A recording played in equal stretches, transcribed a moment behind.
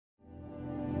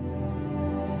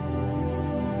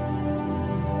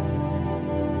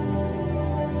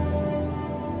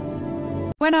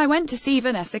When I went to see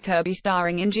Vanessa Kirby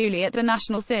starring in Julie at the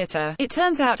National Theatre, it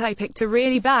turns out I picked a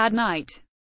really bad night.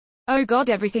 Oh god,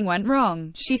 everything went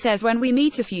wrong, she says when we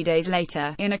meet a few days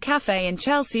later, in a cafe in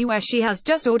Chelsea where she has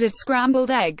just ordered scrambled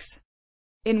eggs.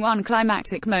 In one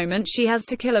climactic moment she has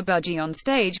to kill a budgie on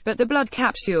stage, but the blood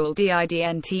capsule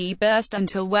didn't burst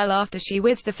until well after she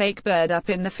whizzed the fake bird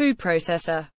up in the food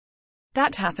processor.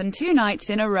 That happened 2 nights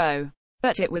in a row.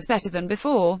 But it was better than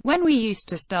before, when we used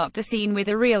to start the scene with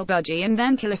a real budgie and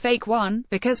then kill a fake one,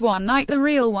 because one night the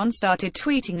real one started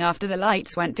tweeting after the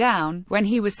lights went down, when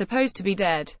he was supposed to be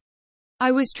dead.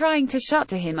 I was trying to shut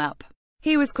him up.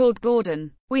 He was called Gordon.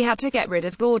 We had to get rid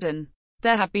of Gordon.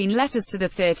 There have been letters to the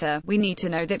theatre. We need to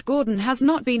know that Gordon has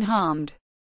not been harmed.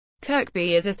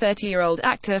 Kirkby is a 30-year-old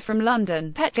actor from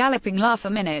London, pet galloping laugh a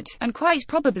minute, and quite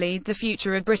probably the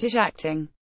future of British acting.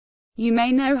 You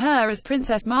may know her as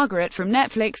Princess Margaret from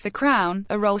Netflix The Crown,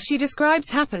 a role she describes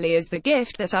happily as the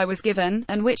gift that I was given,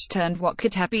 and which turned what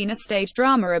could have been a stage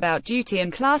drama about duty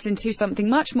and class into something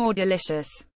much more delicious.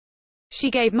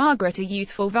 She gave Margaret a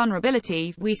youthful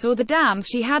vulnerability. We saw the damns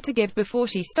she had to give before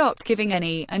she stopped giving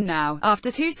any, and now,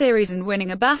 after 2 series and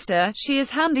winning a BAFTA, she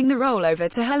is handing the role over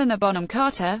to Helena Bonham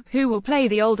Carter, who will play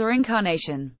the older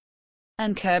incarnation.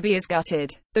 And Kirby is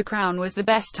gutted. The Crown was the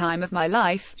best time of my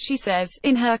life, she says,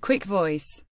 in her quick voice.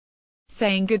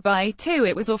 Saying goodbye to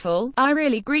it was awful. I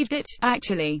really grieved it,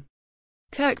 actually.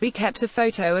 Kirkby kept a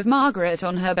photo of Margaret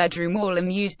on her bedroom wall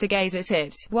and used to gaze at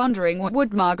it, wondering what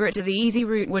would Margaret do. The easy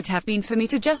route would have been for me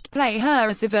to just play her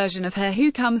as the version of her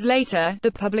who comes later,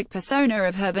 the public persona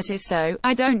of her that is so,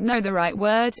 I don't know the right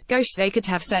word, gosh, they could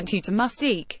have sent you to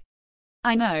Mustique.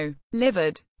 I know.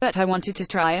 Livid. But I wanted to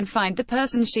try and find the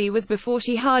person she was before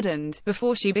she hardened,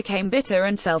 before she became bitter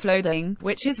and self-loathing,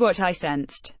 which is what I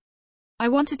sensed. I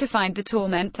wanted to find the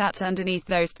torment that's underneath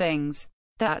those things.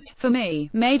 That, for me,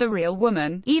 made a real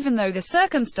woman, even though the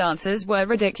circumstances were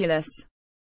ridiculous.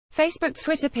 Facebook,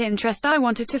 Twitter, Pinterest. I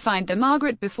wanted to find the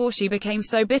Margaret before she became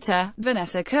so bitter.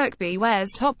 Vanessa Kirby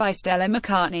wears top by Stella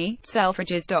McCartney,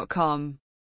 Selfridges.com.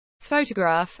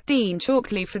 Photograph, Dean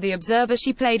Chalkley for The Observer.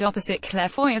 She played opposite Claire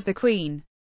Foy as the Queen.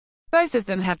 Both of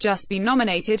them have just been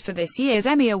nominated for this year's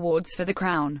Emmy Awards for The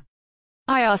Crown.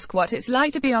 I ask what it's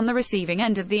like to be on the receiving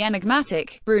end of the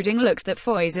enigmatic, brooding looks that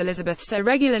Foy's Elizabeth so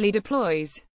regularly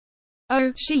deploys.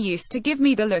 Oh, she used to give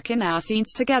me the look in our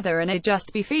scenes together and I'd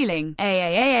just be feeling,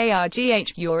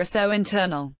 AAAARGH, you're so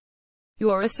internal.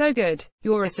 You're so good.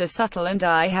 You're so subtle and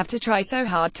I have to try so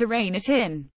hard to rein it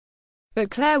in. But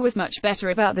Claire was much better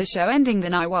about the show ending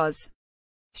than I was.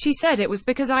 She said it was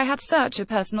because I had such a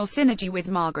personal synergy with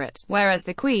Margaret, whereas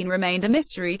the Queen remained a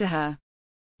mystery to her.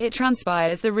 It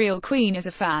transpires the real Queen is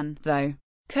a fan, though.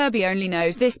 Kirby only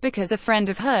knows this because a friend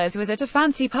of hers was at a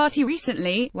fancy party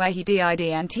recently, where he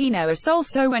didn't know a soul,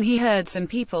 so when he heard some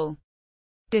people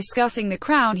discussing The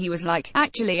Crown he was like,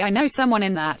 actually I know someone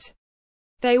in that.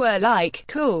 They were like,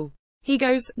 cool. He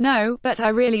goes, no, but I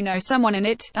really know someone in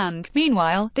it, and,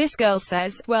 meanwhile, this girl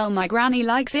says, well my granny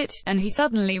likes it, and he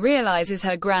suddenly realizes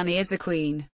her granny is the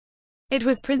Queen. It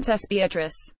was Princess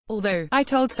Beatrice. Although, I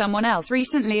told someone else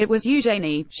recently it was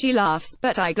Eugenie, she laughs,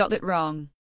 but I got that wrong.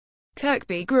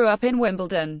 Kirkby grew up in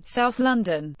Wimbledon, South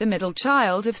London, the middle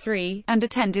child of 3, and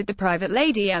attended the private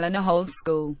Lady Eleanor Holles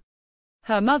School.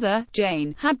 Her mother,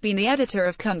 Jane, had been the editor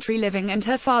of Country Living and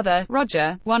her father,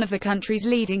 Roger, one of the country's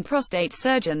leading prostate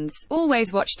surgeons,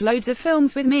 always watched loads of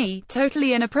films with me,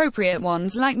 totally inappropriate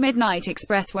ones like Midnight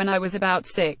Express when I was about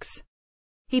 6.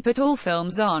 He put all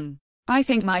films on. I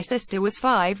think my sister was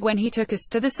 5 when he took us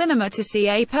to the cinema to see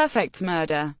A Perfect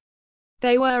Murder.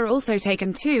 They were also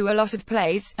taken to a lot of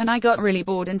plays, and I got really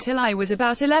bored until I was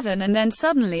about 11 and then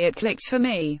suddenly it clicked for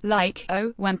me, like,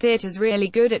 oh, when theater's really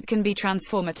good it can be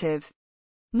transformative.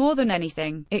 More than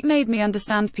anything, it made me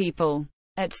understand people.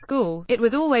 At school, it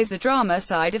was always the drama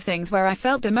side of things where I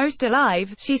felt the most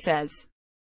alive, she says.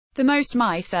 The most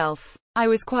myself. I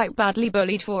was quite badly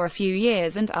bullied for a few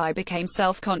years and I became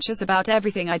self-conscious about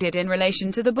everything I did in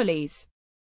relation to the bullies.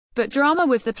 But drama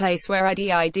was the place where I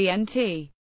didn't.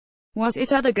 Was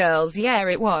it other girls? Yeah,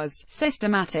 it was.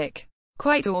 Systematic.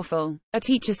 Quite awful. A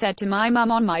teacher said to my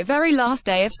mum on my very last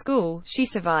day of school, she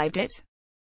survived it.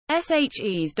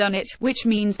 SHE's done it, which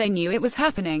means they knew it was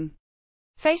happening.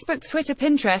 Facebook, Twitter,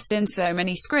 Pinterest. In so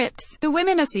many scripts, the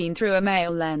women are seen through a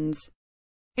male lens.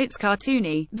 It's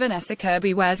cartoony. Vanessa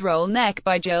Kirby wears Roll Neck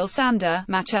by Jill Sander,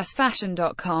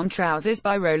 MatchesFashion.com, trousers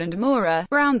by Roland Mora,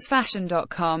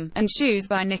 BrownsFashion.com, and shoes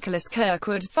by Nicholas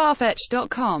Kirkwood,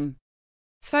 Farfetch.com.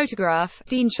 Photograph,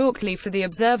 Dean Chalkley for The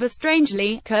Observer.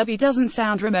 Strangely, Kirby doesn't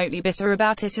sound remotely bitter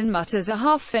about it and mutters a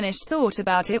half-finished thought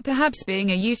about it perhaps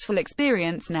being a useful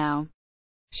experience now.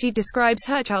 She describes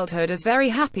her childhood as very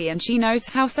happy and she knows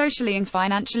how socially and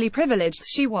financially privileged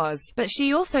she was, but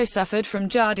she also suffered from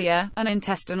giardia, an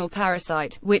intestinal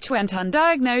parasite, which went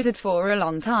undiagnosed for a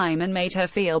long time and made her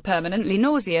feel permanently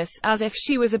nauseous, as if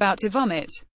she was about to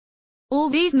vomit. All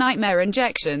these nightmare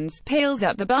injections, pills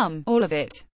up the bum, all of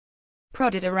it.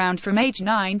 Prodded around from age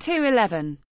 9 to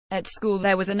 11. At school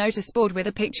there was a notice board with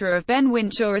a picture of Ben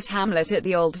Whishaw as Hamlet at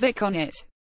the Old Vic on it.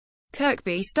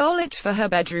 Kirby stole it for her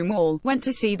bedroom wall, went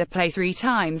to see the play 3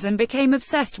 times and became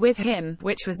obsessed with him,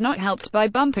 which was not helped by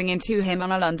bumping into him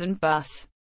on a London bus.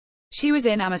 She was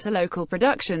in amateur local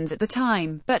productions at the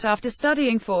time, but after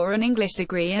studying for an English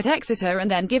degree at Exeter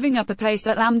and then giving up a place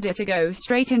at Lambda to go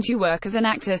straight into work as an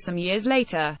actor some years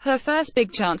later, her first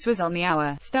big chance was on The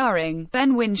Hour, starring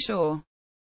Ben Whishaw.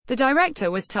 The director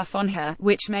was tough on her,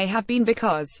 which may have been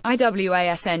because I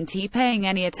wasn't paying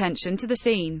any attention to the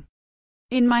scene.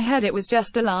 In my head it was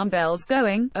just alarm bells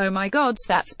going, oh my god,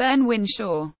 that's Ben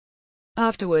Whishaw.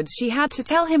 Afterwards she had to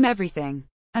tell him everything.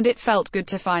 And it felt good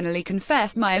to finally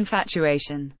confess my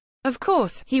infatuation. Of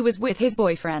course, he was with his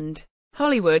boyfriend.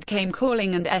 Hollywood came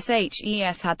calling and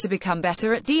SHES had to become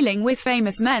better at dealing with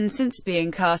famous men since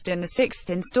being cast in the 6th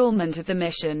installment of the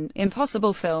Mission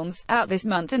Impossible films, out this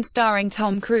month and starring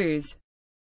Tom Cruise.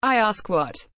 I ask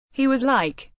what he was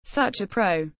like. Such a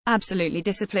pro. Absolutely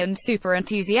disciplined, super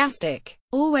enthusiastic.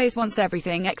 Always wants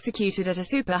everything executed at a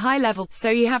super high level, so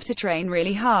you have to train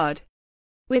really hard.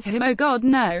 With him, oh god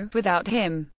no, without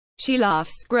him. She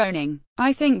laughs, groaning.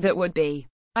 I think that would be.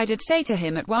 I did say to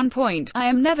him at one point, I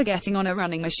am never getting on a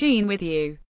running machine with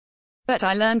you. But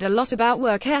I learned a lot about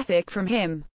work ethic from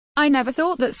him. I never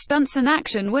thought that stunts and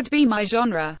action would be my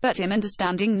genre, but I'm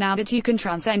understanding now that you can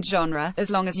transcend genre,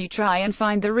 as long as you try and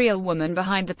find the real woman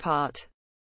behind the part.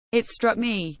 It struck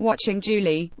me, watching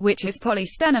Julie, which is Polly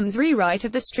Stenham's rewrite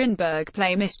of the Strindberg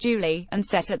play Miss Julie, and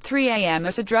set at 3 a.m.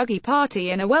 at a druggy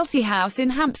party in a wealthy house in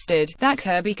Hampstead, that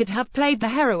Kirby could have played the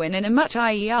heroine in a much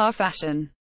IER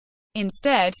fashion.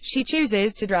 Instead, she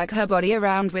chooses to drag her body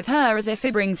around with her as if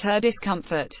it brings her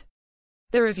discomfort.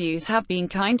 The reviews have been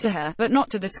kind to her, but not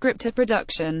to the script or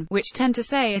production, which tend to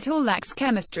say it all lacks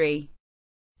chemistry.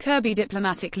 Kirby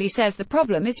diplomatically says the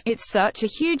problem is, it's such a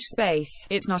huge space,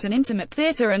 it's not an intimate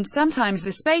theater and sometimes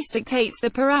the space dictates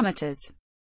the parameters.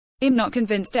 I'm not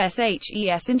convinced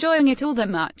SHES enjoying it all that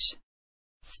much.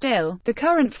 Still, the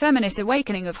current feminist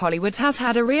awakening of Hollywood has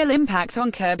had a real impact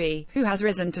on Kirby, who has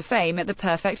risen to fame at the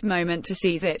perfect moment to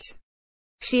seize it.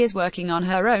 She is working on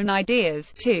her own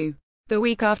ideas, too. The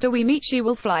week after we meet she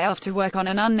will fly off to work on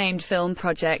an unnamed film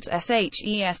project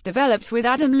SHES developed with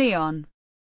Adam Leon.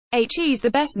 He's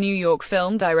the best New York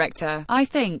film director, I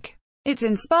think. It's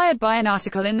inspired by an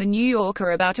article in The New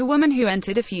Yorker about a woman who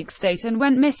entered a fugue state and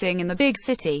went missing in the big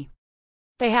city.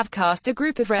 They have cast a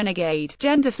group of renegade,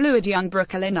 gender-fluid young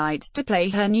Brooklynites to play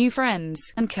her new friends,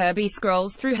 and Kirby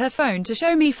scrolls through her phone to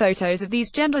show me photos of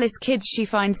these genderless kids she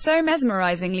finds so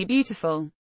mesmerizingly beautiful.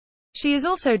 She is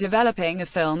also developing a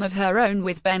film of her own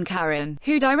with Ben Caron,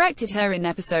 who directed her in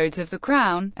episodes of The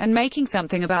Crown, and making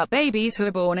something about babies who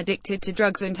are born addicted to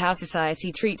drugs and how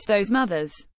society treats those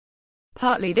mothers.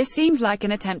 Partly this seems like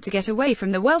an attempt to get away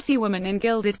from the wealthy woman in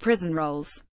gilded prison roles.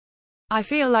 I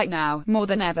feel like now, more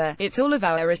than ever, it's all of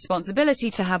our responsibility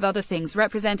to have other things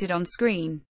represented on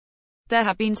screen. There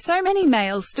have been so many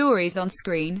male stories on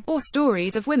screen, or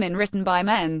stories of women written by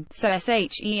men, so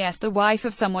SHES the wife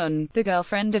of someone, the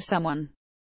girlfriend of someone.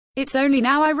 It's only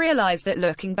now I realize that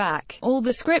looking back, all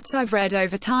the scripts I've read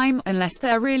over time, unless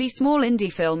they're really small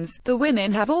indie films, the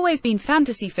women have always been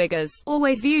fantasy figures,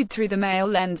 always viewed through the male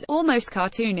lens, almost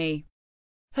cartoony.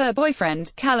 Her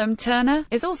boyfriend, Callum Turner,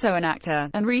 is also an actor,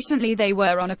 and recently they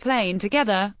were on a plane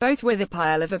together, both with a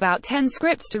pile of about 10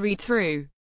 scripts to read through.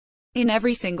 In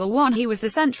every single one he was the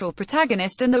central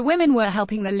protagonist and the women were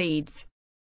helping the leads.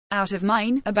 Out of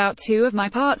mine, about 2 of my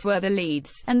parts were the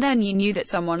leads, and then you knew that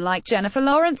someone like Jennifer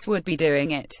Lawrence would be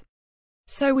doing it.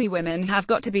 So we women have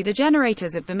got to be the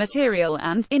generators of the material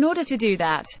and, in order to do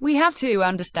that, we have to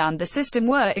understand the system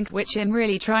work, which I'm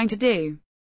really trying to do.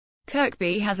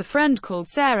 Kirby has a friend called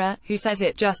Sarah, who says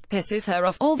it just pisses her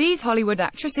off, all these Hollywood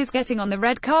actresses getting on the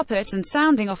red carpet and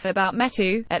sounding off about Me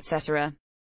Too, etc.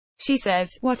 She says,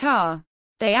 what are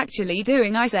they actually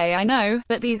doing? I say I know,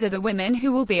 but these are the women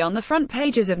who will be on the front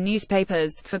pages of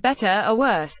newspapers, for better or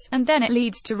worse, and then it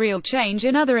leads to real change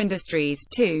in other industries,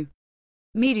 too.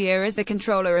 Media is the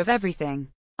controller of everything.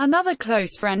 Another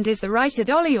close friend is the writer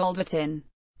Dolly Alderton.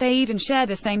 They even share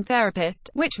the same therapist,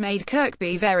 which made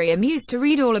Kirby very amused to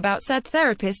read all about said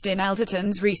therapist in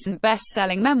Alderton's recent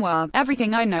best-selling memoir,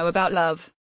 Everything I Know About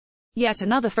Love. Yet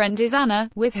another friend is Anna,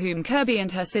 with whom Kirby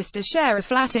and her sister share a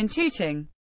flat in Tooting.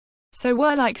 So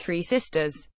we're like three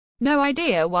sisters. No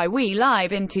idea why we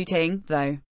live in Tooting,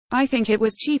 though. I think it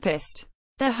was cheapest.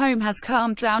 Their home has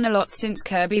calmed down a lot since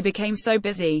Kirby became so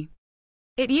busy.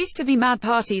 It used to be mad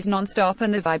parties non-stop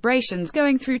and the vibrations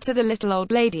going through to the little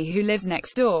old lady who lives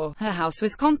next door. Her house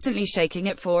was constantly shaking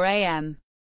at 4 a.m.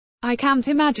 I can't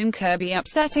imagine Kirby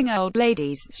upsetting old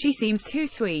ladies. She seems too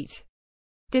sweet.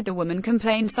 Did the woman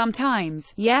complain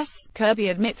sometimes? Yes, Kirby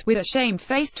admits with a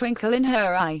shamefaced twinkle in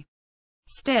her eye.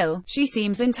 Still, she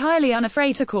seems entirely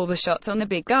unafraid to call the shots on the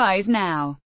big guys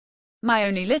now. My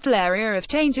only little area of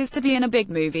change is to be in a big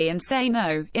movie and say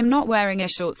no, I'm not wearing a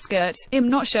short skirt, I'm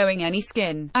not showing any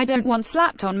skin, I don't want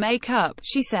slapped on makeup,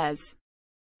 she says.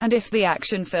 And if the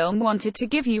action film wanted to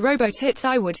give you robo tits,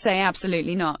 I would say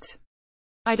absolutely not.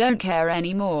 I don't care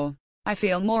anymore. I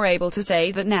feel more able to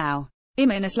say that now.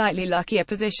 I'm in a slightly luckier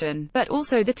position, but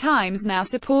also the times now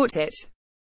support it.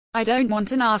 I don't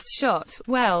want an ass shot,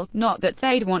 well, not that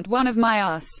they'd want one of my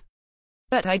ass.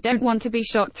 But I don't want to be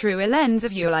shot through a lens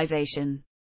of utilization.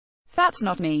 That's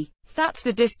not me. That's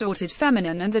the distorted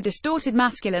feminine and the distorted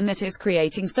masculine that is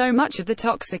creating so much of the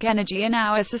toxic energy in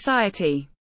our society.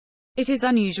 It is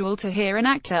unusual to hear an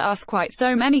actor ask quite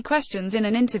so many questions in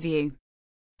an interview.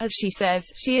 As she says,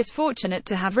 she is fortunate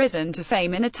to have risen to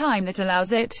fame in a time that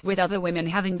allows it, with other women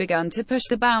having begun to push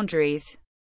the boundaries.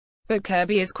 But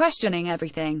Kirby is questioning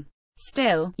everything.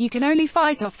 Still, you can only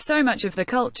fight off so much of the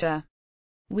culture.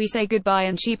 We say goodbye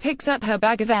and she picks up her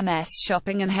bag of MS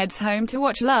shopping and heads home to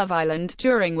watch Love Island,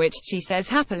 during which, she says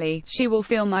happily, she will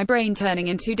feel my brain turning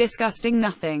into disgusting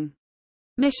nothing.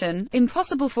 Mission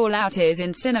Impossible Fallout is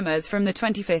in cinemas from the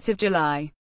 25th of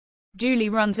July. Julie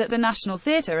runs at the National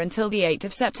Theatre until the 8th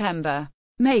of September.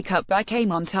 Makeup by Kay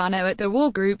Montano at the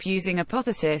Wall Group using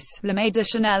Apotheosis, Le Maid de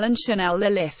Chanel and Chanel Le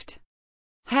Lift.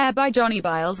 Hair by Johnny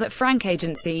Biles at Frank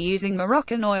Agency using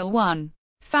Moroccan Oil 1.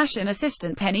 Fashion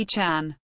assistant Penny Chan.